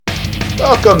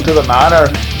Welcome to the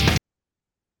manor.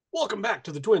 Welcome back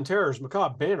to the Twin Terrors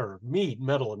Macabre Banner of Mead,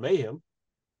 Metal, and Mayhem.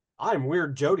 I'm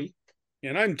Weird Jody.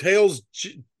 And I'm Tails.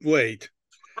 Wait.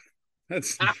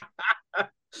 That's.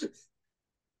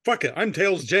 Fuck it. I'm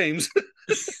Tails James.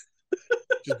 Which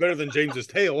is better than James's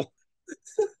tail.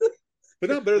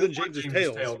 But not better than James's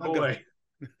tails. Tail. Go away.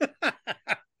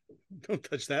 Don't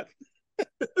touch that.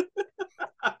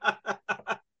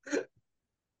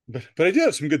 But I do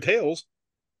have some good tales.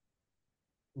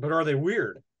 But are they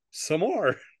weird? Some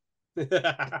are.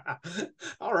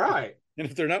 All right. And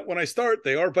if they're not when I start,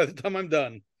 they are by the time I'm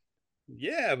done.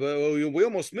 Yeah, but we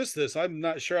almost missed this. I'm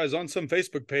not sure. I was on some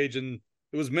Facebook page and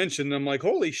it was mentioned. And I'm like,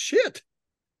 holy shit.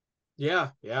 Yeah.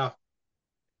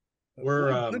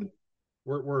 We're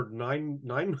 9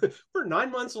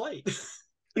 months late.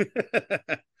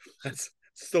 That's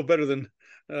still better than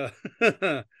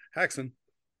Haxon.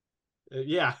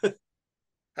 Yeah.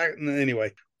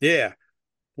 Anyway, yeah.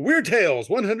 Weird Tales,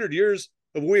 100 Years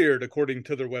of Weird, according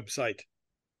to their website.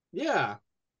 Yeah.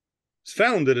 It's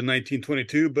founded in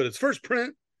 1922, but its first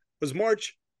print was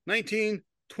March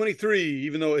 1923,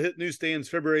 even though it hit newsstands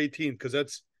February 18th, because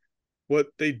that's what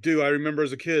they do. I remember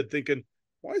as a kid thinking,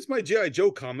 why is my G.I.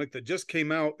 Joe comic that just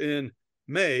came out in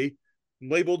May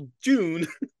labeled June?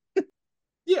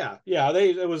 Yeah.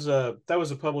 That was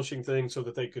a publishing thing so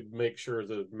that they could make sure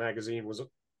the magazine was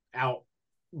out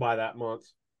by that month.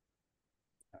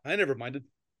 I never minded.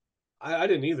 I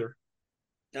didn't either.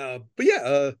 But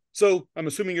yeah, so I'm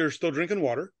assuming you're still drinking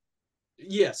water.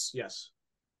 Yes.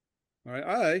 All right.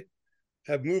 I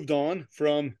have moved on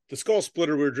from the skull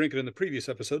splitter we were drinking in the previous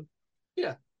episode.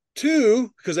 Yeah.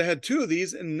 Because I had two of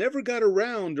these and never got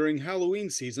around during Halloween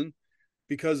season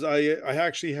because I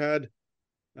actually had,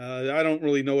 I don't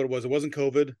really know what it was. It wasn't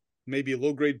COVID, maybe a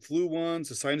low-grade flu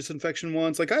once, a sinus infection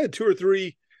once. Like I had 2 or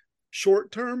 3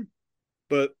 short term,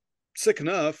 but sick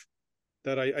enough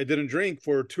that I didn't drink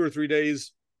for 2 or 3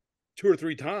 days, 2 or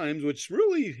 3 times, which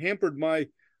really hampered my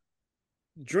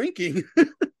drinking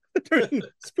during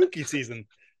spooky season.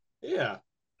 Yeah.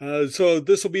 So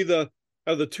this will be out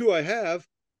of the 2 I have,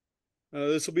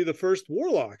 this will be the first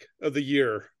Warlock of the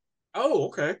year. Oh,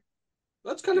 okay.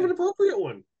 That's kind of an appropriate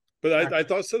one. But I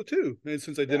thought so too. And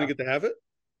since I didn't get to have it,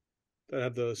 I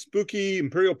have the spooky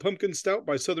Imperial Pumpkin Stout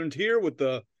by Southern Tier with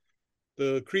the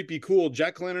creepy, cool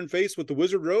jack-o'-lantern face with the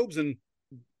wizard robes. And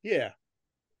yeah.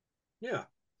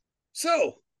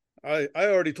 So I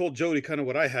already told Jody kind of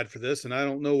what I had for this, and I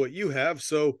don't know what you have.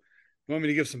 So you want me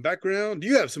to give some background? Do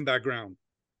you have some background?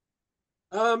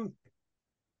 I'm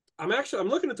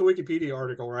looking at the Wikipedia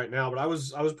article right now, but I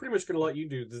was pretty much going to let you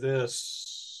do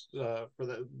this for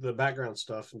the background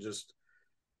stuff and just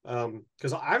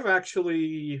because I've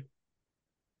actually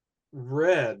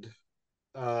read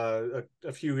a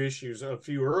few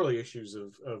early issues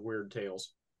of Weird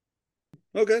Tales.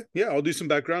 Okay, yeah, I'll do some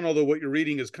background. Although what you're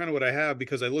reading is kind of what I have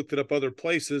because I looked it up other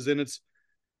places and it's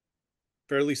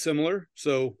fairly similar.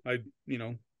 So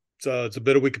it's a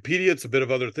bit of Wikipedia, it's a bit of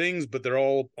other things, but they're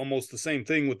all almost the same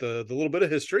thing with the little bit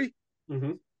of history.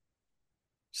 Mm-hmm.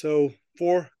 So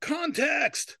for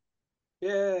context,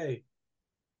 yay!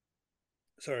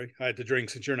 Sorry, I had to drink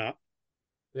since you're not.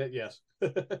 Yes.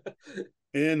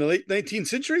 In the late 19th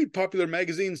century, popular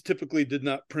magazines typically did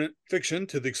not print fiction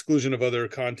to the exclusion of other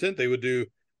content. They would do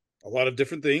a lot of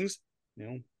different things,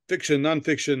 fiction,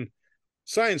 nonfiction,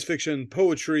 science fiction,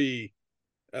 poetry,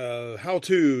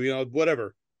 how-to,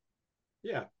 whatever.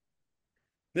 Yeah.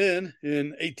 Then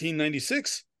in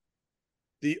 1896,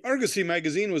 the Argosy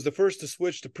magazine was the first to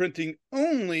switch to printing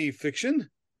only fiction.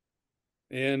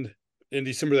 And in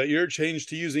December that year, changed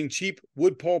to using cheap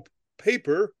wood pulp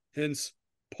paper, hence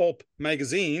pulp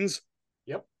magazines.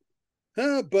 Yep.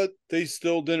 But they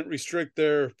still didn't restrict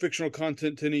their fictional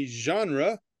content to any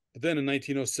genre. But then in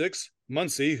 1906,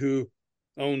 Muncie, who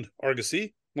owned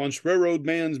Argosy, launched Railroad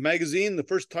Man's magazine, the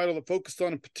first title that focused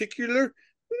on a particular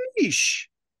niche.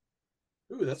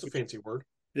 Ooh, that's a fancy word.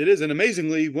 It is, and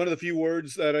amazingly, one of the few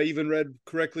words that I even read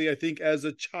correctly, I think, as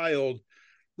a child.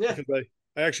 Yeah. Because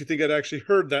I actually think I'd actually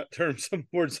heard that term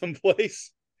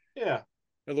someplace. Yeah.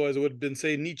 Otherwise, it would have been,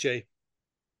 say, Nietzsche.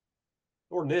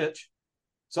 Or niche.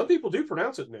 Some people do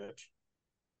pronounce it niche.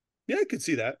 Yeah, I could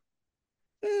see that.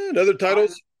 And other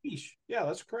titles. Niche. Yeah,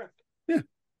 that's correct. Yeah.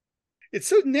 It's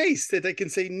so nice that I can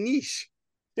say niche.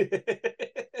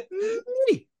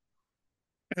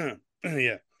 Yeah.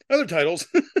 Other titles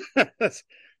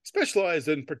specialized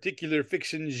in particular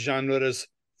fiction genres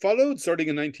followed, starting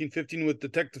in 1915 with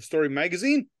Detective Story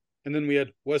Magazine. And then we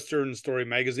had Western Story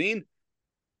Magazine.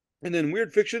 And then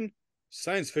weird fiction,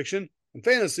 science fiction, and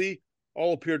fantasy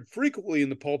all appeared frequently in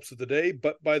the pulps of the day,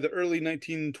 but by the early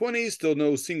 1920s, still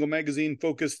no single magazine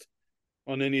focused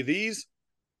on any of these,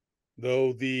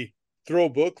 though the Throw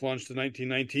book, launched in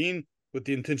 1919 with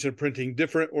the intention of printing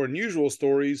different or unusual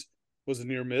stories, was a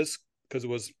near miss because it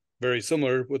was very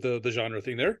similar with the genre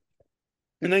thing there.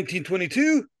 In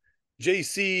 1922,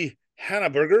 J.C.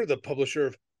 Hannaberger, the publisher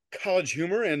of College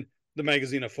Humor and the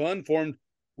Magazine of Fun, formed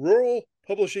Rural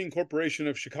Publishing Corporation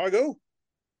of Chicago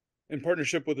in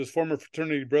partnership with his former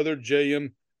fraternity brother,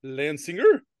 J.M.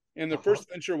 Lansinger. And their Uh-huh. first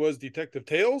venture was Detective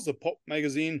Tales, a pulp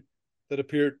magazine that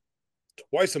appeared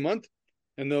twice a month.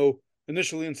 And though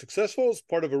initially unsuccessful as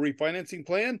part of a refinancing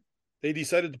plan, they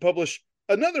decided to publish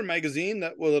another magazine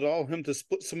that would allow him to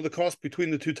split some of the cost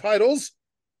between the two titles.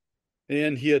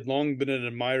 And he had long been an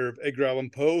admirer of Edgar Allan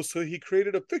Poe, so he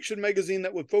created a fiction magazine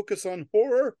that would focus on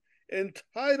horror and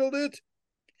titled it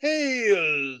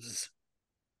Tales.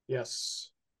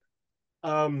 Yes.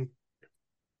 Um,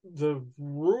 the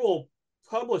Rural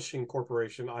Publishing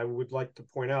Corporation, I would like to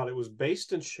point out, it was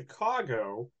based in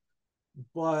Chicago,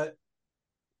 but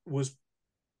was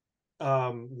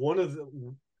one of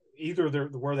the either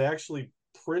where they actually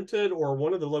printed or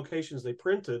one of the locations they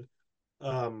printed.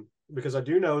 Because I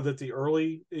do know that the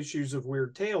early issues of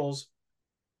Weird Tales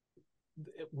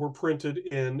were printed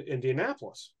in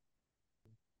Indianapolis.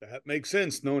 That makes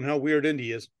sense, knowing how weird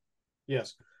Indy is.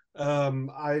 Yes,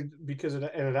 I because it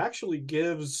actually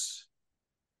gave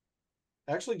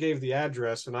the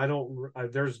address, and I don't.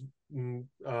 There's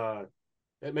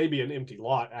it may be an empty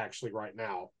lot actually right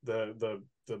now. The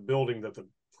building that the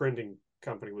printing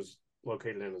company was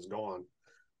located in is gone,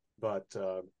 but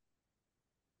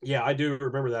yeah, I do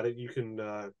remember that. You can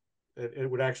it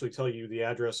would actually tell you the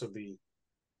address of the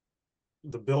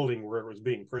building where it was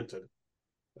being printed.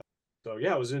 So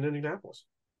yeah, it was in Indianapolis.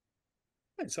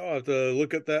 So I'll have to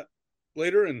look at that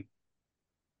later and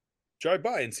drive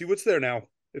by and see what's there now,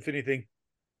 if anything.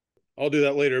 I'll do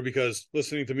that later because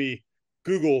listening to me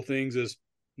Google things is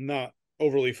not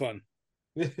overly fun.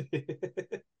 But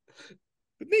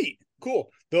neat, cool.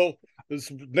 Though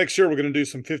this next year we're going to do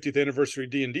some 50th anniversary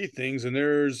D&D things, and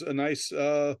there's a nice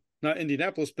not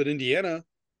Indianapolis but Indiana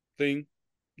thing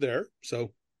there.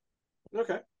 So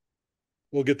Okay.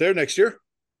 we'll get there next year.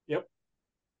 Yep.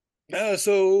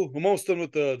 So I'm almost done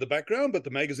with the background, but the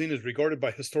magazine is regarded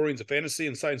by historians of fantasy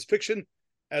and science fiction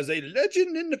as a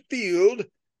legend in the field, Oh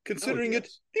considering it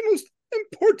yes. the most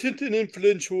important and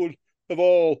influential of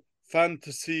all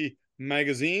fantasy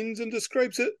magazines, and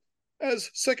describes it as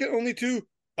second only to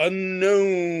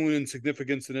Unknown in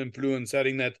significance and influence,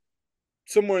 adding that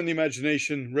somewhere in the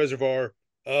imagination reservoir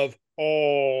of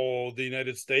all the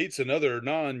United States and other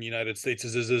non-United States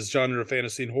as genre of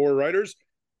fantasy and horror writers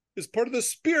is part of the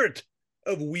spirit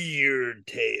of Weird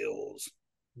Tales.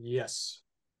 Yes.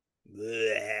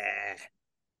 Bleh.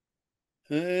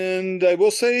 And I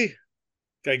will say,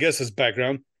 I guess as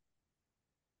background,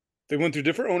 they went through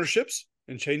different ownerships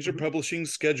and changed their Mm-hmm. publishing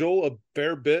schedule a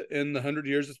fair bit in the 100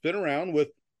 years it's been around, with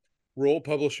Roll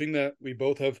Publishing that we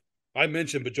both have, I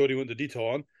mentioned, but Jody went into detail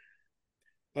on.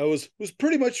 I was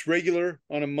pretty much regular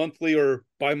on a monthly or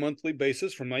bi-monthly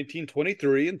basis from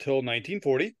 1923 until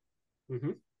 1940.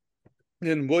 Mm-hmm.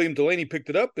 And William Delaney picked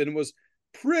it up, and it was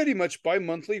pretty much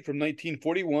bi-monthly from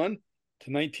 1941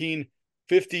 to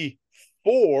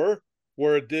 1954,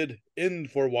 where it did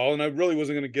end for a while. And I really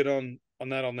wasn't going to get on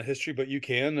that on the history, but you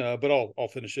can. But I'll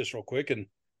finish this real quick and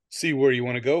see where you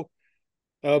want to go.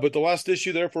 But the last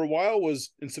issue there for a while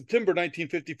was in September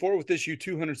 1954 with issue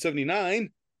 279.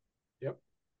 Yep.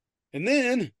 And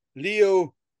then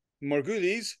Leo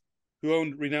Margulies, who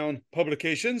owned Renowned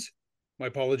Publications, my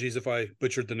apologies if I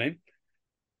butchered the name,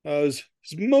 is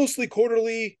mostly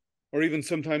quarterly or even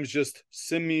sometimes just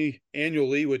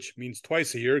semi-annually, which means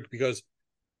twice a year because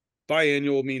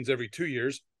biannual means every 2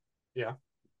 years. Yeah.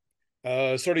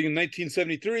 Starting in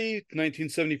 1973,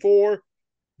 1974,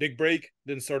 big break,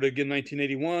 then started again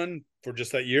 1981 for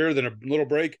just that year, then a little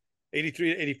break,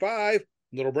 83 to 85,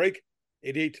 little break,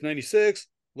 88 to 96,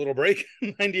 little break,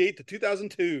 98 to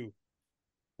 2002,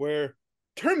 where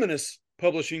Terminus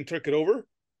Publishing took it over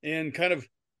and kind of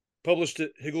published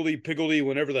it higgledy piggledy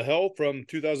whenever the hell from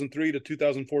 2003 to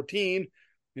 2014,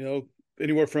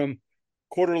 anywhere from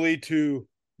quarterly to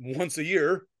once a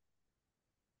year.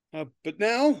 But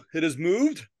now it has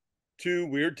moved to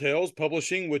Weird Tales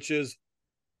Publishing, which is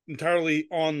entirely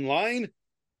online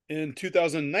in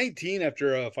 2019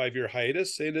 after a 5-year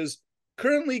hiatus, and is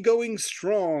currently going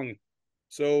strong.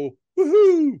 So,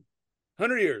 woohoo!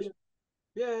 100 years.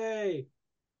 Yay.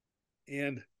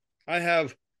 And I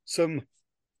have some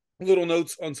little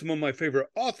notes on some of my favorite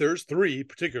authors, three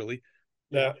particularly.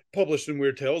 Yeah. published in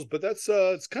Weird Tales, but that's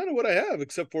it's kind of what I have,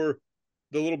 except for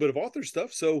the little bit of author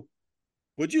stuff. So,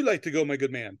 would you like to go, my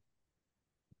good man?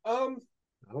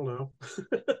 I don't know.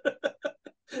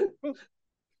 Well,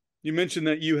 you mentioned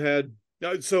that you had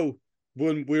so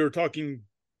when we were talking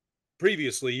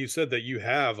previously, you said that you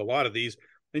have a lot of these,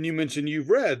 and you mentioned you've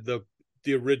read the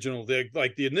original, the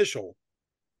like the initial.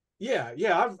 Yeah,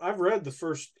 yeah. I've read the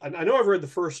first. I know I've read the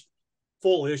first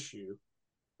full issue,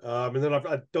 and then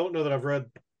I don't know that I've read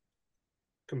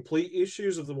complete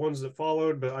issues of the ones that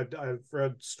followed, but I've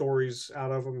read stories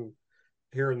out of them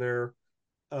here and there.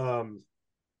 Um,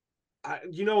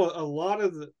 a lot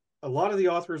of the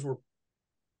authors were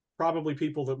probably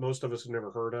people that most of us have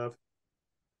never heard of.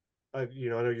 I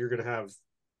know you're going to have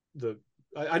the.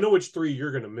 I know which three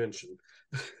you're going to mention.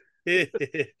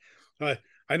 I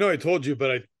I know I told you,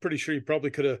 but I'm pretty sure you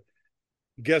probably could have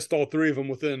guessed all three of them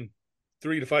within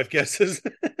 3 to 5 guesses.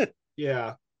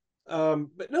 Yeah,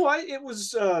 but no, I it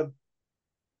was.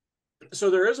 So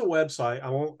there is a website.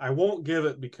 I won't give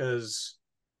it because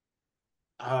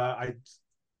I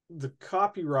the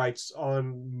copyrights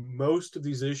on most of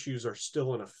these issues are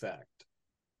still in effect.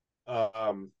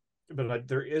 But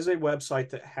there is a website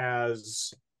that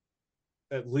has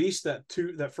at least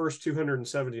that first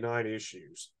 279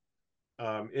 issues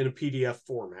in a PDF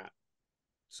format.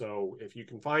 So if you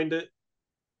can find it,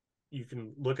 you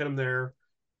can look at them there.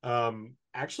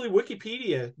 Actually,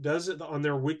 Wikipedia does it on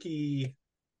their Wikimedia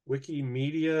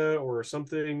or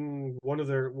something. One of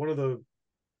the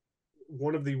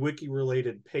wiki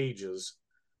related pages.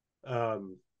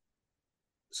 Um,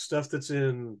 Stuff that's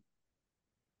in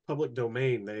public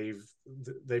domain.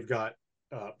 They've got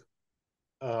up.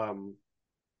 Um,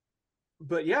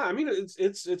 but yeah, I mean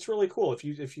it's really cool if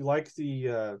you like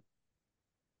the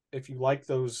if you like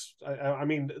those. I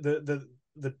mean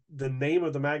the name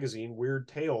of the magazine, Weird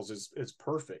Tales, is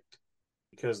perfect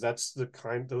because that's the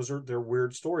kind. They're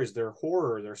weird stories. They're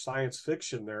horror. They're science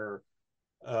fiction. They're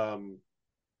um,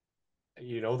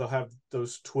 they'll have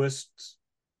those twist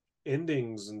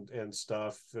endings and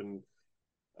stuff and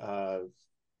uh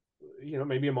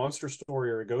maybe a monster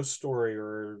story or a ghost story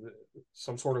or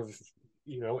some sort of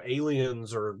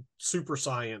aliens or super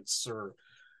science or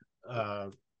uh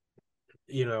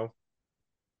you know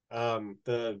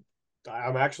the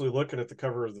I'm actually looking at the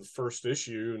cover of the first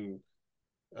issue,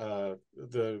 and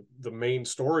the main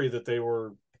story that they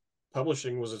were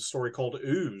publishing was a story called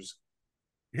Ooze.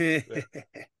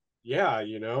 Yeah,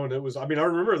 and it was, I mean, I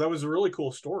remember that was a really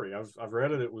cool story. I've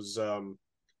read it. It was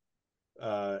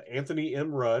Anthony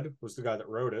M. Rudd was the guy that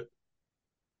wrote it.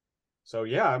 So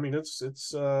yeah, I mean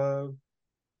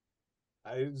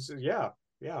yeah,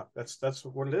 yeah, that's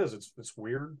what it is. It's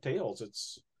weird tales.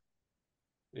 It's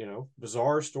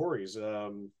bizarre stories.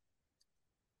 Let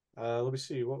me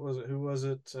see, what was it? Who was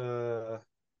it? Okay,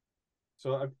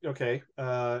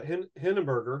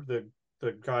 Hindenburger,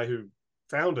 the guy who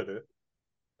founded it.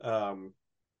 Um,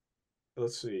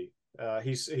 let's see.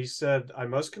 He said, "I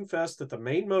must confess that the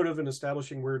main motive in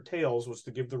establishing Weird Tales was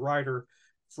to give the writer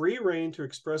free rein to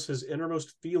express his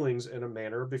innermost feelings in a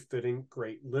manner befitting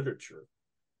great literature."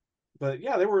 But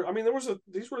yeah, they were. I mean,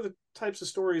 these were the types of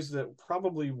stories that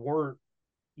probably weren't,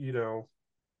 you know,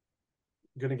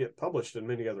 going to get published in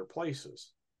many other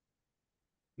places.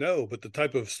 No, but the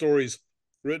type of stories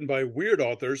written by weird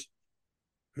authors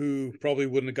who probably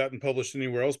wouldn't have gotten published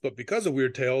anywhere else, but because of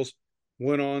Weird Tales,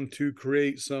 went on to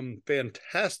create some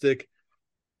fantastic,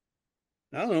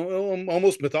 I don't know,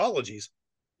 almost mythologies.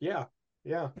 Yeah,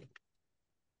 yeah,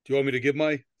 Do you want me to give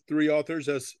my three authors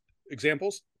as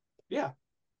examples? yeah,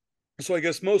 So I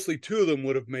guess mostly two of them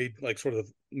would have made like sort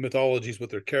of mythologies with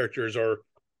their characters or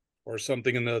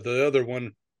something, and the other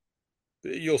one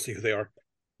you'll see who they are.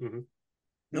 hmm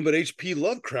But H.P.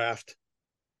 Lovecraft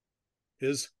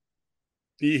is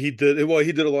he did well.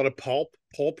 He did a lot of pulp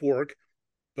work,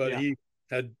 but yeah, he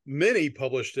had many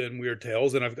published in Weird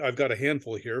Tales, and I've got a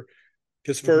handful here.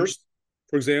 His hmm first,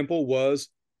 for example, was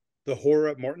The Horror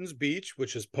at Martin's Beach,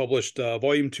 which is published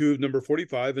volume 2 of number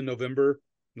 45 in November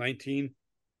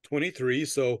 1923.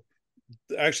 So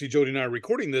actually, Jody and I are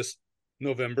recording this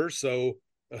November, so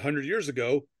 100 years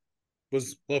ago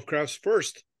was Lovecraft's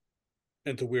first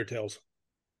into Weird Tales.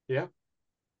 yeah,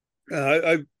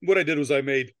 I what I did was I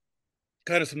made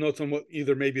kind of some notes on what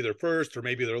either maybe their first or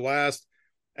maybe their last,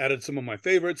 added some of my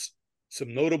favorites,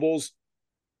 some notables.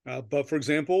 But for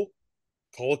example,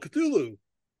 Call of Cthulhu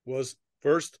was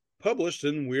first published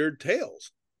in Weird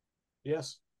Tales.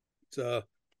 yes,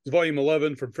 It's volume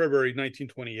 11 from February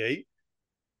 1928.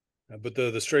 But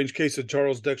the Strange Case of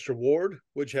Charles Dexter Ward,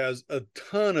 which has a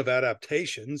ton of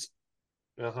adaptations,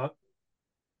 uh huh,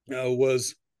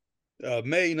 was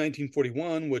May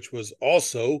 1941, which was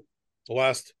also the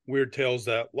last Weird Tales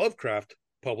that Lovecraft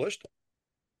published.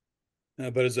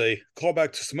 But as a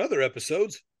callback to some other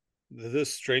episodes,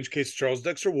 this Strange Case of Charles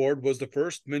Dexter Ward was the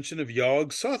first mention of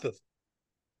Yog Sothoth.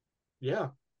 Yeah.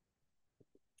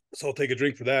 So I'll take a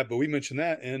drink for that. But we mentioned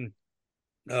that in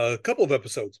a couple of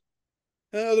episodes.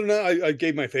 Other than that, I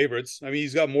gave my favorites. I mean,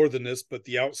 he's got more than this, but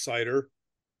The Outsider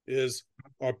is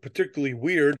a particularly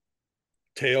weird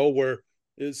tale where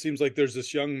it seems like there's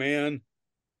this young man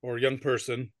or young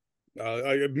person.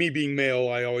 Me being male,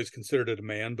 I always considered it a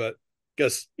man, but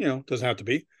guess doesn't have to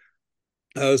be.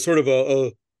 Sort of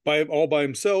a by all by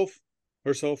himself,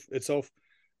 herself, itself,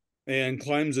 and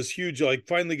climbs this huge. Like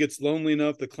finally gets lonely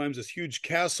enough that climbs this huge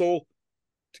castle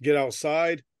to get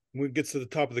outside. When it gets to the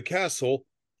top of the castle,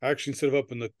 actually instead of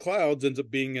up in the clouds, ends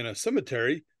up being in a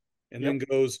cemetery, and then Yep.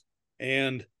 goes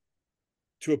and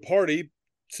to a party,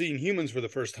 seeing humans for the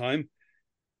first time,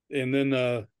 and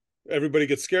then everybody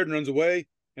gets scared and runs away.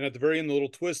 And at the very end, the little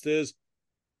twist is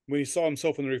when he saw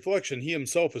himself in the reflection, he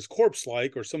himself is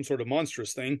corpse-like or some sort of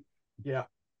monstrous thing, Yeah.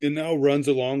 and now runs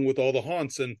along with all the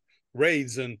haunts and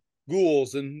wraiths and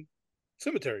ghouls and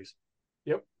cemeteries.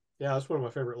 Yep. Yeah, that's one of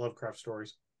my favorite Lovecraft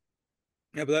stories.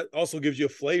 Yeah, but that also gives you a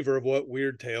flavor of what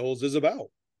Weird Tales is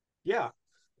about. Yeah.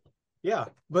 Yeah.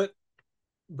 But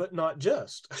not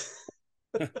just.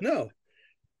 No.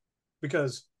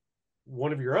 Because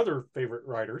one of your other favorite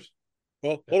writers.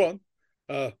 Well, hold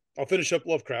on. I'll finish up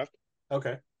Lovecraft.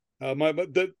 Okay.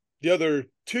 The other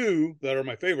two that are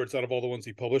my favorites out of all the ones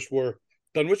he published were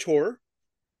Dunwich Horror,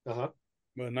 Uh-huh.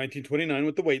 1929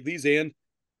 with the Whateleys, and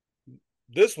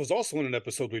this was also in an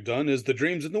episode we've done, is The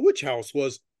Dreams in the Witch House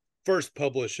was first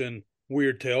published in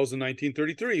Weird Tales in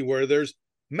 1933, where there's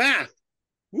math.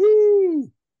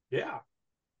 Woo! Yeah.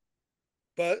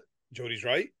 But Jody's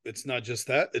right. It's not just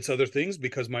that, it's other things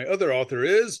because my other author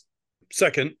is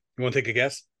second. You want to take a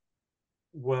guess?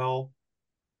 Well,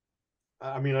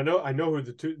 I mean, I know who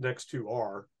the next two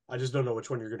are. I just don't know which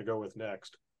one you're going to go with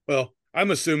next. Well,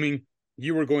 I'm assuming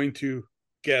you were going to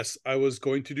guess I was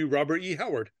going to do Robert E.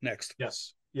 Howard next.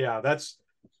 Yes. Yeah, that's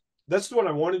the one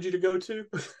I wanted you to go to.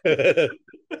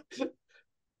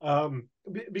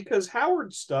 Because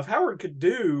Howard could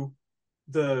do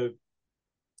the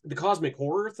cosmic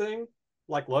horror thing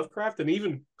like Lovecraft, and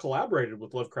even collaborated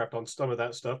with Lovecraft on some of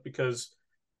that stuff because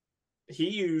he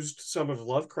used some of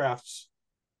Lovecraft's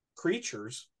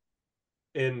creatures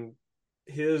in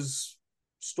his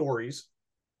stories,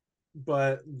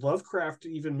 but Lovecraft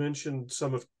even mentioned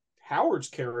some of Howard's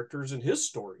characters in his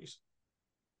stories,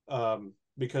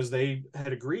 because they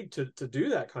had agreed to do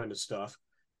that kind of stuff.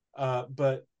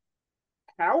 But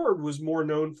Howard was more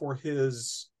known for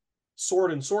his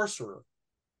sword and sorcerer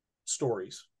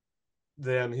stories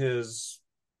than his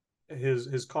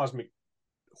cosmic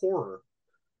horror.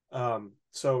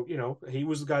 So he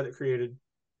was the guy that created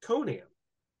Conan.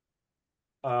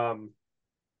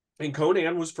 And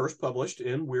Conan was first published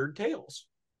in Weird Tales.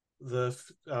 The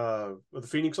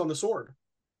Phoenix on the Sword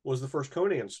was the first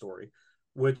Conan story,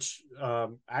 which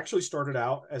actually started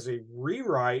out as a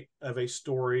rewrite of a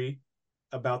story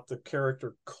about the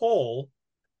character Cole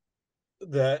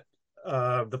that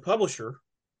the publisher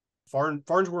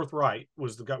Farnsworth Wright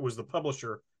was the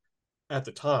publisher at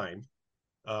the time,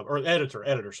 or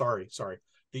editor. Sorry,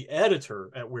 the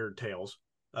editor at Weird Tales,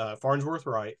 Farnsworth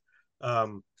Wright.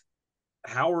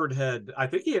 Howard I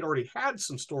think he had already had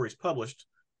some stories published.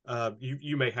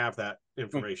 You may have that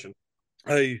information.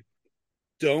 I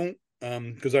don't,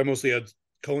 because I mostly had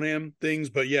Conan things,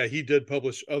 but yeah, he did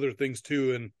publish other things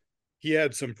too, and he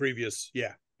had some previous.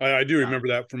 Yeah, I do remember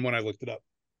that from when I looked it up.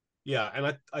 Yeah,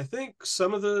 and I think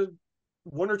some of the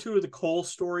one or two of the Cole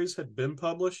stories had been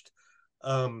published,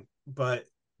 but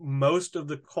most of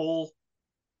the Cole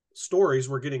stories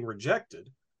were getting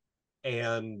rejected,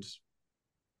 and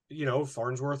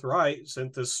Farnsworth Wright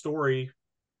sent this story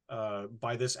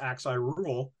by this Axi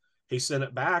Rule. He sent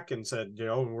it back and said,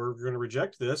 we're going to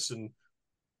reject this. And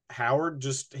Howard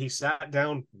he sat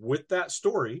down with that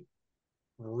story,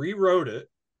 rewrote it,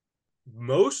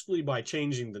 mostly by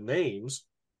changing the names.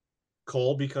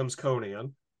 Cole becomes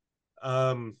Conan,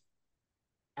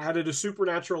 added a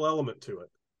supernatural element to it.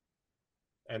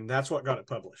 And that's what got it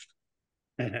published.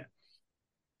 And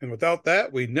without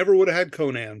that, we never would have had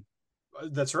Conan.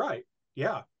 That's right.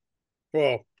 Yeah.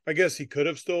 Well, I guess he could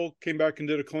have still came back and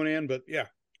did a Conan, but yeah,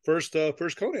 first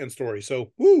Conan story.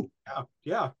 So woo.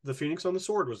 Yeah. The Phoenix on the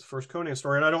Sword was the first Conan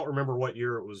story, and I don't remember what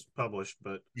year it was published,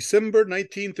 but December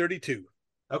 1932.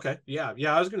 Okay. Yeah.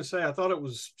 I was going to say I thought it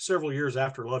was several years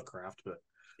after Lovecraft, but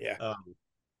yeah.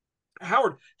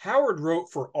 Howard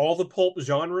wrote for all the pulp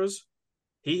genres.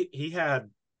 He had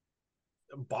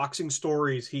boxing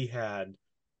stories, he had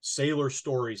sailor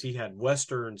stories, he had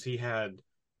westerns, he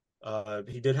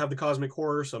did have the cosmic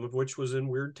horror, some of which was in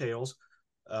Weird Tales.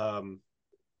 Um,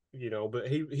 but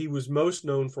he was most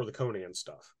known for the Conan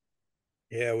stuff.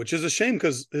 Yeah, which is a shame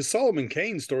because his Solomon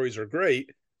Kane stories are great,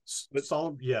 but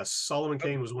Yes, Solomon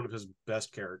Kane was one of his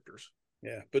best characters.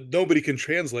 yeah, but nobody can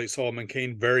translate Solomon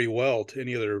Kane very well to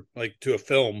any other, like, to a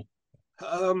film.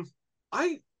 Um,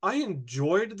 I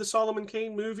enjoyed the Solomon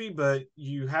Kane movie, but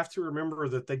you have to remember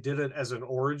that they did it as an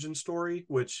origin story,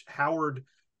 which Howard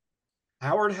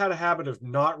had a habit of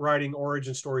not writing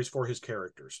origin stories for his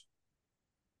characters.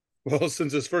 Well,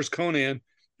 since his first Conan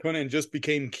just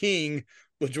became king,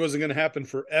 which wasn't going to happen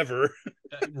forever.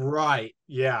 Right.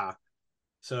 Yeah.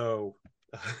 So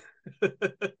But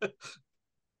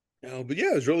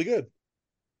yeah, it was really good.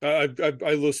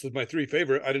 I listed my three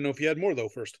favorite. I didn't know if you had more though.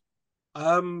 First,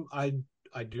 um I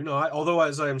I do not. Although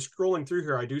as I am scrolling through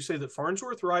here, I do say that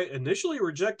Farnsworth Wright initially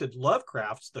rejected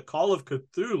Lovecraft's The Call of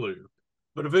Cthulhu,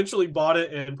 but eventually bought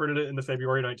it and printed it in the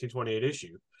February 1928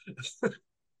 issue.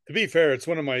 to be fair, it's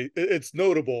one of my. It's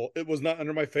notable. It was not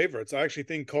under my favorites. I actually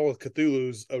think Call of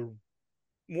Cthulhu's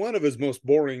one of his most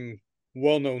boring,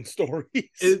 well-known stories.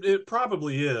 It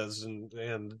probably is,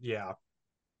 and yeah.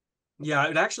 Yeah,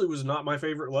 it actually was not my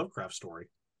favorite Lovecraft story.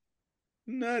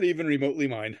 Not even remotely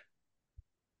mine.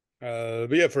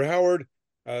 But yeah, for Howard,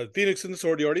 Phoenix and the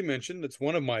Sword, you already mentioned. It's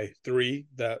one of my three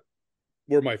that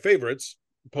were my favorites.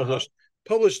 Uh-huh.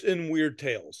 Published in Weird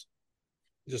Tales.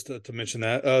 Just to mention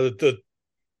that. The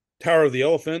Tower of the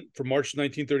Elephant from March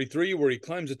 1933, where he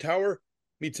climbs a tower,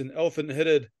 meets an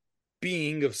elephant-headed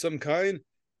being of some kind,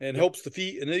 and Yep. helps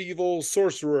defeat an evil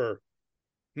sorcerer.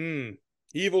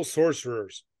 Evil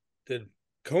sorcerers. Did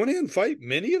Conan fight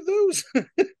many of those?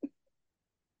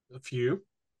 A few.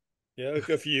 Yeah,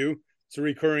 a few. It's a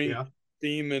recurring Yeah.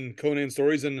 theme in Conan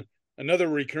stories, and another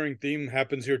recurring theme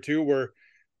happens here too, where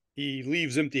he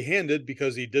leaves empty-handed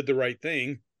because he did the right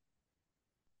thing.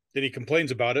 Then he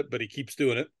complains about it, but he keeps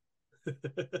doing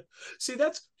it. See,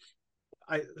 that's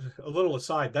I a little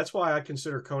aside. That's why I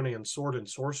consider Conan sword and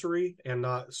sorcery and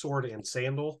not sword and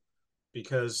sandal,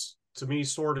 because to me,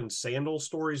 sword and sandal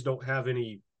stories don't have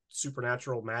any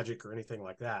supernatural magic or anything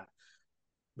like that.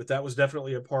 But that was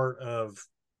definitely a part of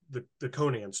the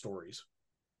Conan stories.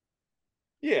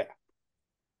 Yeah.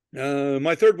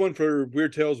 My third one for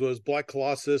Weird Tales was Black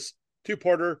Colossus,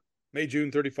 two-parter, May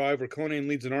June 35, where Conan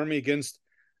leads an army against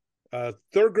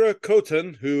Thurgra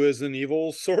Khotan, who is an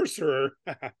evil sorcerer.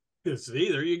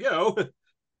 See, there you go.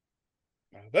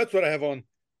 That's what I have on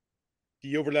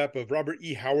the overlap of Robert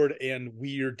E. Howard and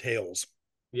Weird Tales.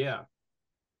 Yeah.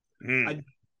 Mm.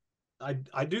 I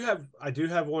I do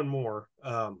have one more.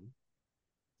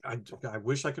 I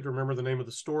wish I could remember the name of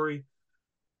the story.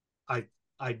 I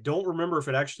I don't remember if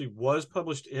it actually was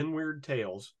published in Weird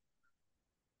Tales.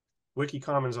 Wiki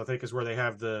Commons, I think, is where they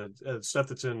have the stuff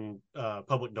that's in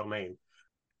public domain.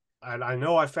 And I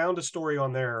know I found a story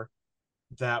on there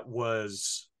that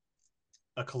was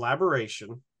a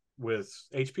collaboration with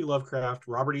H.P. Lovecraft,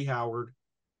 Robert E. Howard,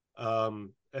 and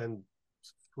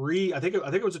three. I think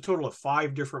it was a total of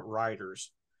five different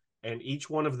writers, and each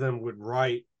one of them would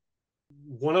write.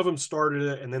 One of them started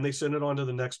it, and then they sent it on to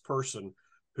the next person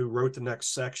who wrote the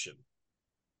next section.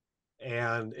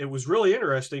 And it was really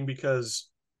interesting because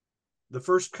the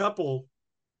first couple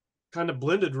kind of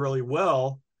blended really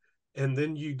well, and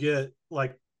then you get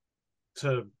like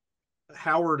to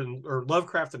Howard and or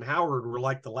Lovecraft and Howard were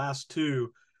like the last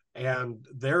two, and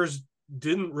theirs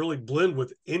didn't really blend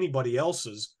with anybody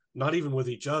else's, not even with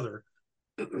each other.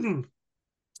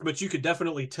 But you could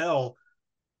definitely tell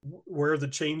where the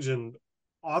change in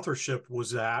authorship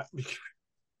was at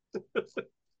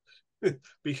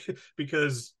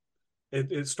because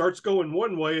it starts going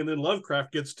one way and then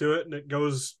Lovecraft gets to it and it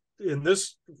goes in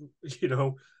this, you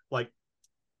know, like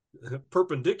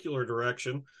perpendicular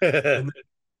direction, and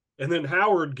then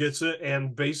Howard gets it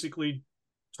and basically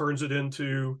turns it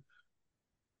into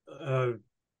a,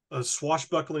 a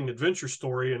swashbuckling adventure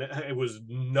story, and it was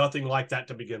nothing like that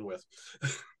to begin with.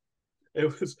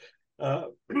 It was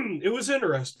it was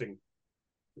interesting,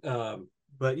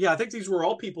 but yeah, I think these were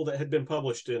all people that had been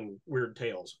published in Weird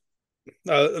Tales.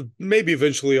 Maybe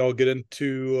eventually I'll get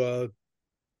into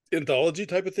anthology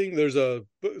type of thing. There's a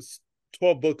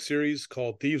 12 book series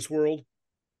called Thieves World,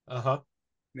 Uh-huh.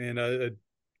 and it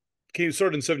came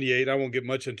started in '78. I won't get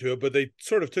much into it, but they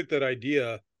sort of took that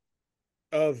idea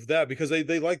of that because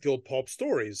they like the old pulp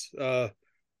stories.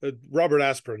 Robert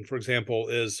Aspirin, for example,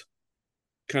 is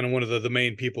kind of one of the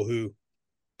main people who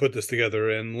put this together,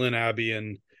 and Lynn Abbey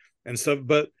and stuff.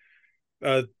 But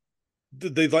uh,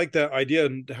 they like that idea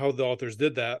and how the authors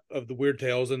did that of the weird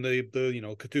tales and the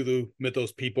Cthulhu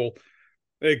mythos people,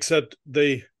 except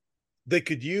they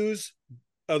could use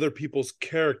other people's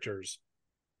characters,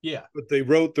 Yeah. but they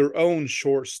wrote their own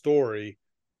short story,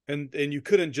 and you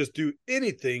couldn't just do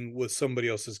anything with somebody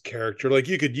else's character. Like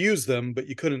you could use them, but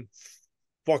you couldn't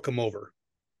fuck them over.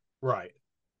 Right.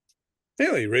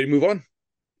 Anyway, ready to move on?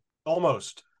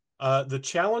 Almost. The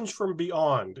Challenge from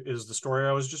Beyond is the story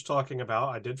I was just talking about.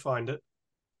 I did find it.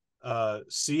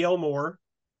 C.L. Moore,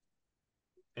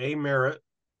 A. Merritt,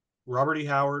 Robert E.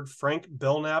 Howard, Frank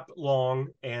Belknap Long,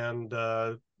 and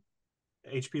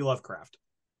H.P. Lovecraft.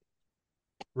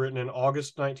 Written in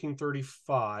August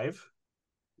 1935.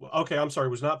 Well, okay, I'm sorry.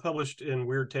 It was not published in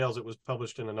Weird Tales. It was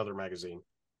published in another magazine.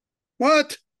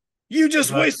 What? You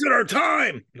just But wasted our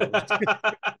time. No.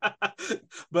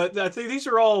 but I think these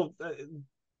were all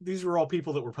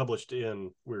people that were published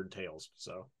in Weird Tales.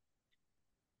 So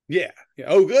Yeah. Yeah.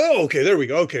 Oh, okay. There we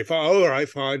go. Okay. Fine. All right.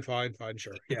 Fine. Fine. Fine.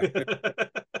 Sure. Yeah.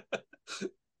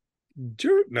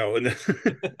 Sure. No.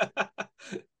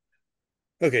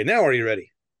 Okay. Now are you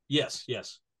ready? yes,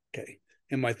 yes. Okay.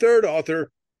 And my third author,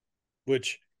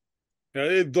 which,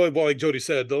 well, like Jody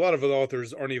said, a lot of the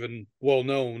authors aren't even well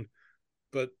known,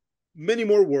 but many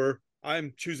more were.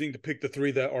 I'm choosing to pick the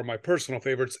three that are my personal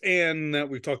favorites and that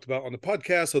we've talked about on the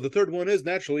podcast. So the third one is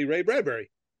naturally Ray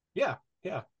Bradbury. Yeah,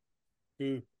 yeah.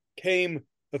 Who came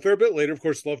a fair bit later. Of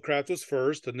course, Lovecraft was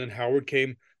first, and then Howard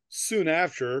came soon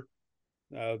after.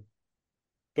 Uh,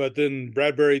 but then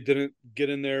Bradbury didn't get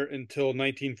in there until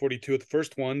 1942 at the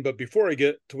first one. But before I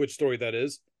get to which story that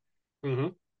is, Mm-hmm.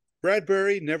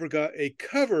 Bradbury never got a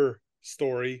cover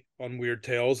story on Weird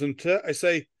Tales. And I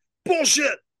say,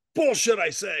 bullshit, bullshit, I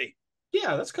say.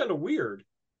 Yeah, that's kind of weird.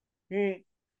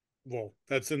 Well,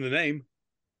 that's in the name.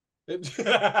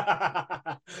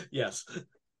 yes.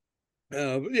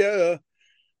 Yeah.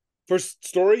 First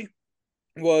story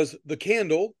was The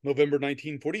Candle, November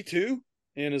 1942,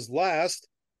 and his last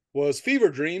was Fever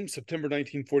Dream, September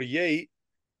 1948.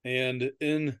 And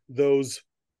in those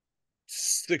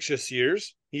 6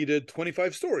 years, he did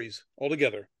 25 stories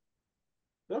altogether.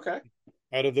 Okay.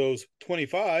 Out of those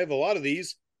 25, a lot of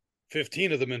these,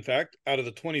 15 of them, in fact, out of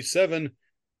the 27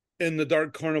 in the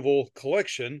Dark Carnival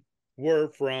collection were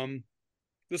from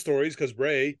the stories, because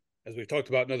Ray, as we've talked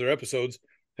about in other episodes,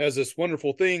 has this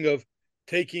wonderful thing of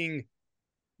taking,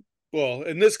 well,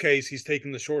 in this case, he's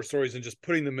taking the short stories and just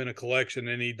putting them in a collection,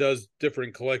 and he does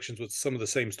different collections with some of the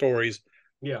same stories.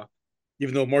 Yeah.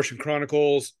 Even though Martian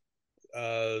Chronicles,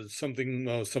 something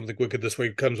Wicked This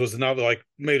Way Comes was not like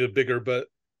made it bigger, but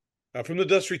From the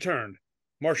Dust Returned,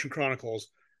 Martian Chronicles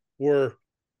were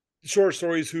short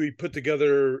stories who he put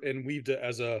together and weaved it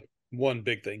as a one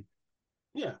big thing.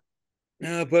 Yeah.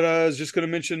 But I was just going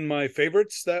to mention my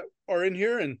favorites that are in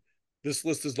here, and this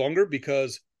list is longer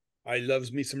because I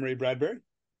loves me some Ray Bradbury.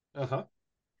 Uh-huh.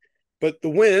 But The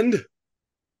Wind,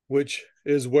 which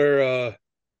is where a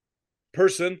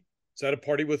person is at a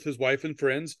party with his wife and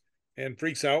friends and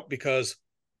freaks out because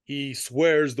he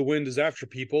swears the wind is after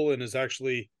people and is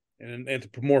actually an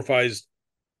anthropomorphized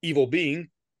evil being.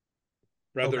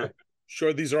 Rather, Okay.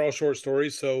 sure, these are all short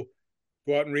stories, so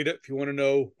go out and read it if you want to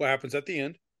know what happens at the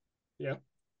end. Yeah.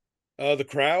 The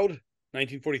Crowd,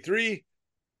 1943.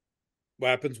 What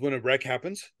happens when a wreck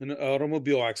happens, an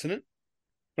automobile accident.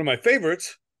 One of my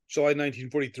favorites, July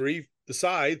 1943, The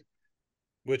Scythe,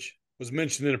 which was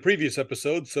mentioned in a previous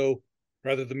episode. So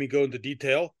rather than me go into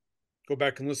detail, go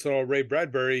back and listen to all Ray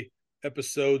Bradbury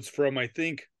episodes from, I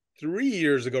think, 3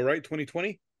 years ago, right?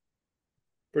 2020.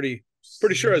 Pretty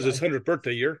sure it was his 100th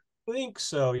birthday year. I think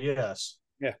so, yes.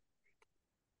 Yeah.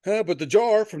 But The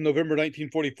Jar from November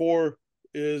 1944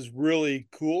 is really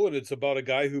cool, and it's about a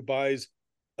guy who buys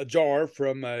a jar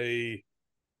from a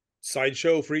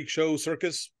sideshow, freak show,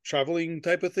 circus, traveling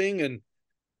type of thing,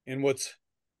 and what's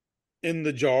in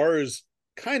the jar is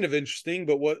kind of interesting,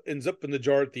 but what ends up in the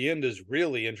jar at the end is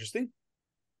really interesting.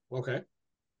 Okay.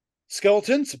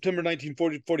 Skeleton, September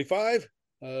 1945.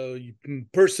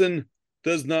 Person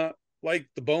does not like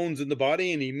the bones in the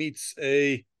body, and he meets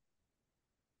a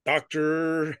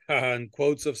doctor, in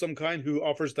quotes, of some kind who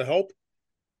offers to help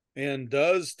and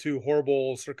does, to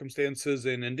horrible circumstances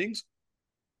and endings.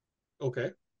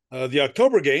 Okay. The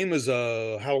October Game is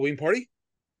a Halloween party,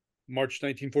 March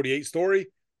 1948 story,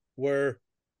 where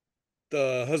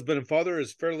the husband and father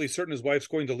is fairly certain his wife's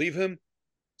going to leave him.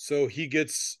 So he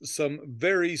gets some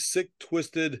very sick,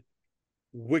 twisted,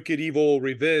 wicked, evil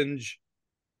revenge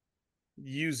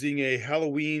using a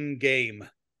Halloween game.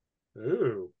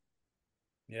 Ooh.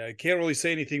 Yeah, I can't really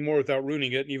say anything more without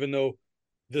ruining it, even though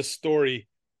this story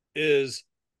is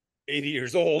 80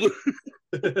 years old.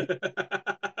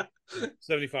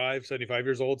 75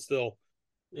 years old still.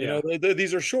 Yeah.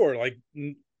 These are short. Like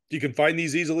you can find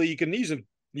these easily. You can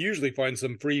usually find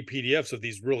some free PDFs of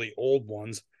these really old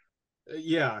ones.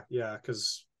 Yeah, yeah,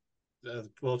 because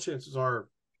well, chances are,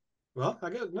 well, I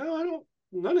guess no, I don't.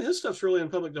 None of his stuff's really in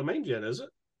public domain yet, is it?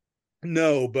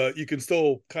 No, but you can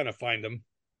still kind of find them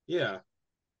Yeah.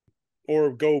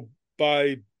 or go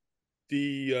by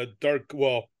the Dark.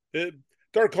 Well,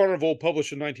 Dark Carnival,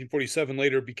 published in 1947,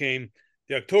 later became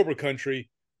the October Country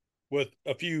with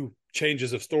a few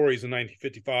changes of stories in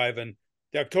 1955. And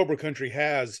the October Country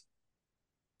has,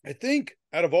 I think,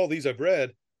 out of all these I've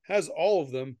read, has all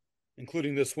of them,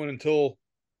 including this one until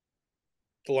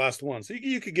the last one. So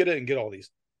you could get it and get all these.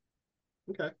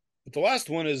 Okay. But the last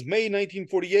one is May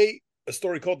 1948, a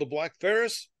story called The Black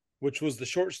Ferris, which was the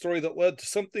short story that led to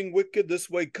Something Wicked This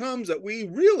Way Comes that we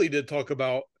really did talk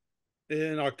about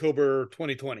in October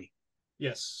 2020.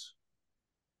 Yes.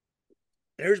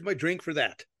 There's my drink for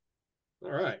that.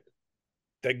 All right.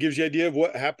 That gives you an idea of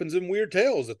what happens in Weird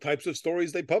Tales, the types of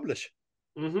stories they publish.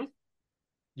 Mm-hmm.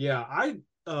 Yeah, I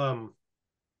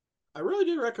really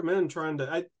do recommend trying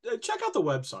to check out the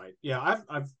website. Yeah,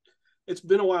 I've it's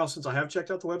been a while since I have checked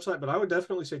out the website, but I would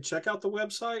definitely say check out the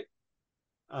website.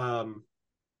 Um,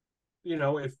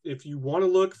 if you want to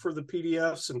look for the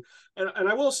PDFs and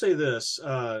I will say this,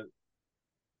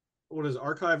 what is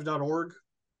archive.org?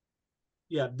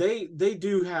 Yeah, they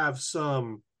do have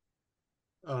some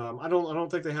I don't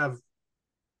think they have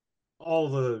all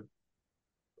the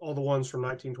all the ones from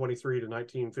 1923 to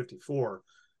 1954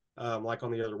 like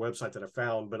on the other website that I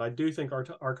found, but I do think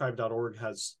archive.org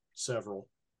has several.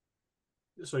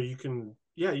 So you can,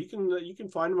 yeah, you can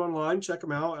find them online, check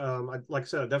them out. Like I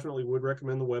said, I definitely would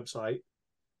recommend the website.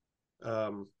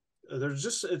 Um, there's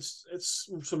just it's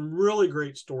some really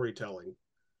great storytelling.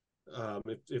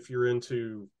 If you're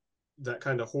into that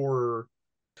kind of horror,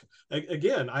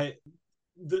 again,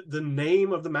 the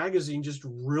name of the magazine just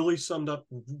really summed up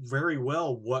very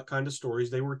well what kind of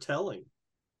stories they were telling.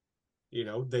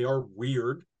 They are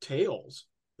weird tales.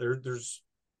 There's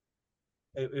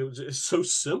it's so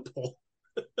simple.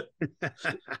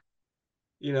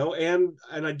 And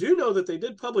I do know that they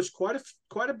did publish quite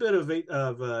a bit of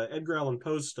Edgar Allan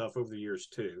Poe's stuff over the years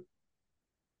too.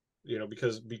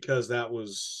 Because that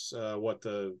was what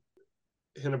the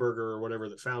Hindenburger or whatever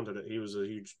that founded it. He was a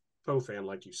huge Poe fan,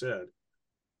 like you said.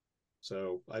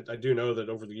 So I do know that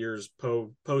over the years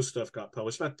Poe stuff got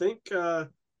published. And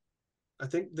I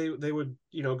think they would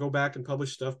go back and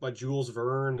publish stuff by Jules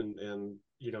Verne and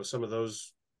some of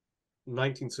those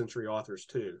 19th century authors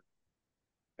too.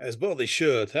 As well, they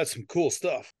should. That's some cool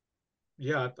stuff.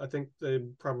 Yeah, I think they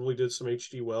probably did some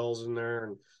H.G. Wells in there,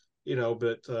 and you know,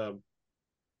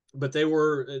 but they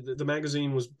were the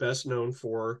magazine was best known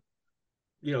for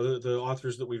the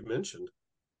authors that we've mentioned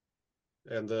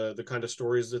and the kind of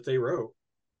stories that they wrote.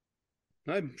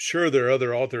 I'm sure there are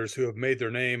other authors who have made their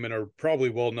name and are probably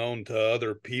well known to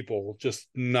other people, just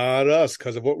not us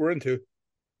because of what we're into.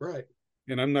 Right.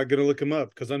 And I'm not going to look them up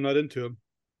because I'm not into them.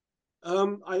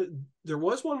 I There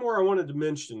was one more I wanted to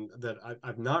mention that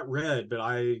I've not read, but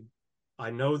I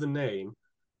know the name.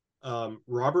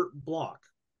 Robert Bloch,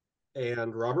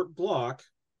 and Robert Bloch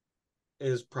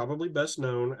is probably best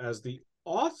known as the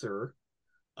author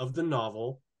of the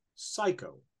novel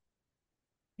Psycho.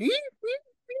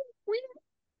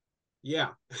 Yeah.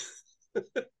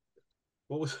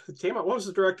 What was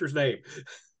the director's name?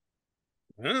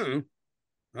 I don't know.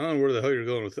 I don't know where the hell you're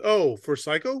going with. Oh, for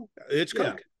Psycho, Yeah,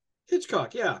 Hitchcock.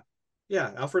 Hitchcock. Yeah,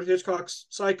 yeah. Alfred Hitchcock's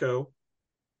Psycho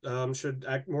should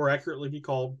more accurately be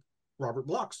called Robert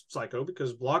Bloch's Psycho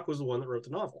because Bloch was the one that wrote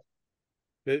the novel.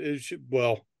 It should.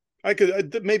 Well, I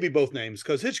could maybe both names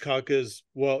because Hitchcock is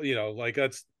like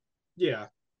that's Yeah,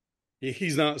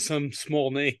 he's not some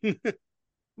small name.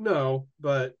 no,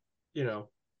 but you know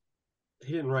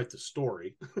he didn't write the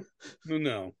story.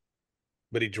 No,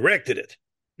 but he directed it.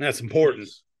 That's important.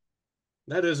 Yes,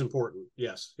 that is important.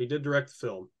 Yes, he did direct the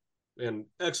film, and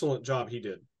excellent job he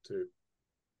did too.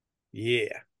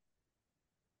 Yeah.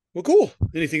 Well, cool.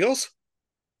 Anything else?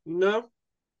 No,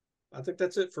 I think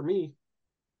that's it for me.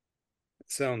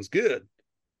 Sounds good.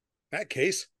 In that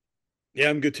case, yeah,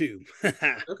 I'm good too.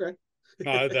 Okay.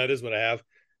 That is what I have.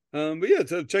 But yeah,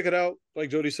 so check it out. Like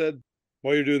Jody said,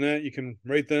 while you're doing that, you can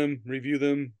rate them, review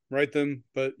them, write them,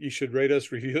 but you should rate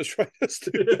us, review us, write us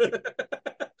too.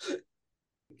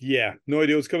 Yeah, no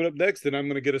idea what's coming up next. And I'm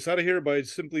going to get us out of here by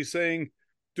simply saying,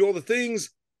 do all the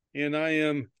things. And I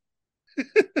am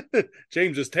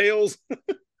James's Tales.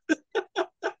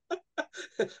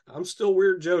 I'm still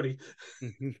Weird Jody.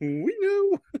 We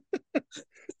know.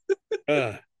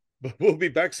 uh, But we'll be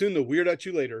back soon to weird at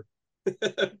you later.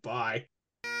 Bye.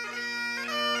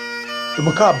 The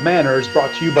Macabre Manor is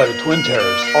brought to you by the Twin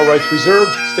Terrors. All rights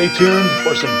reserved. Stay tuned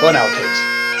for some fun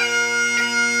outtakes.